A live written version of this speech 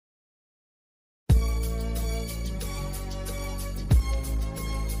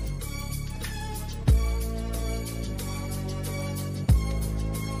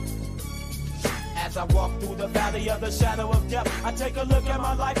I walk through the valley of the shadow of death, I take a look at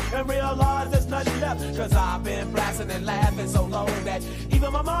my life and realize there's nothing left. Cause I've been blasting and laughing so long that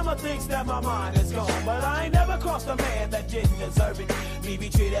even my mama thinks that my mind is gone. But I ain't never crossed a man that didn't deserve it. Me be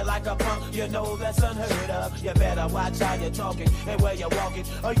treated like a punk, you know that's unheard of. You better watch how you're talking and where you're walking,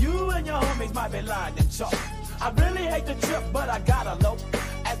 or you and your homies might be lying in chalk. I really hate the trip, but I gotta low.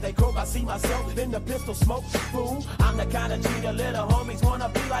 As they croak, I see myself in the pistol smoke. Fool, I'm the kind of G the little homies wanna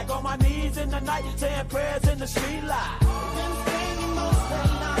be like, on my knees in the night, saying prayers in the street light. Been spending most of their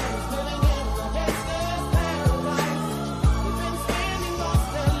lives living in the gangsta's paradise. We've been spending most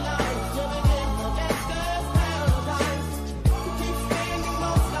of their lives living in the gangsta's paradise. We keep spending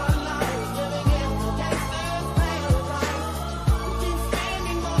most of our lives living in the gangsta's paradise. We keep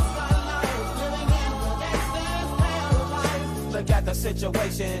spending most of our lives living in the gangsta's paradise. Look at the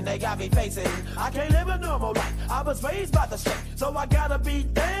situation they got me facing. I can't live a normal life. I was raised by the street, so I gotta be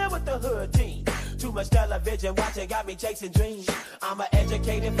down with the hood team. Too much television watching got me chasing dreams. I'm an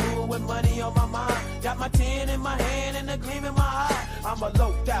educated fool with money on my mind. Got my tin in my hand and a gleam in my eye. I'm a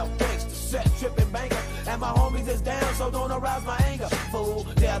loped out gangster, set tripping banker, and my homies is down, so don't arouse my anger. Fool,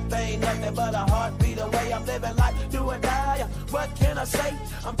 death ain't nothing but a heartbeat away. I'm living life, do or die. What can I say?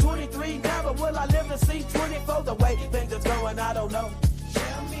 I'm 23 now, but will I live to see 24? The way things is going, I don't know.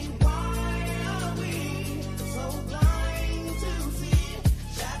 Tell me why are we so blind to see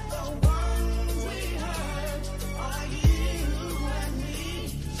that the ones we hurt are you and me?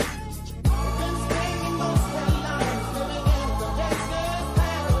 We've been spending most of our lives living in the gangsta's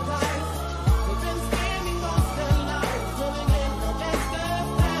paradise. We've been spending most of our lives living in the gangsta's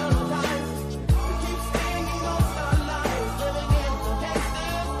paradise. We keep spending most of our lives living in the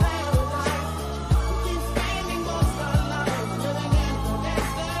gangsta's paradise. We keep spending most of our lives living in the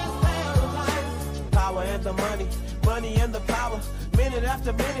gangsta's paradise. Power and the money, money and the power. Minute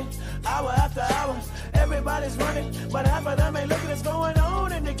after minute, hour after hour, everybody's running, but half of them ain't looking what's going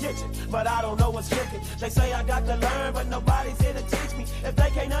on in the kitchen. But I don't know what's cooking. They say I got to learn, but nobody's here to teach me. If they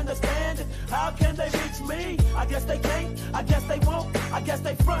can't understand it, how can they reach me? I guess they can't, I guess they won't, I guess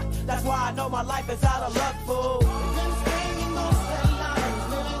they front. That's why I know my life is out of luck, fool.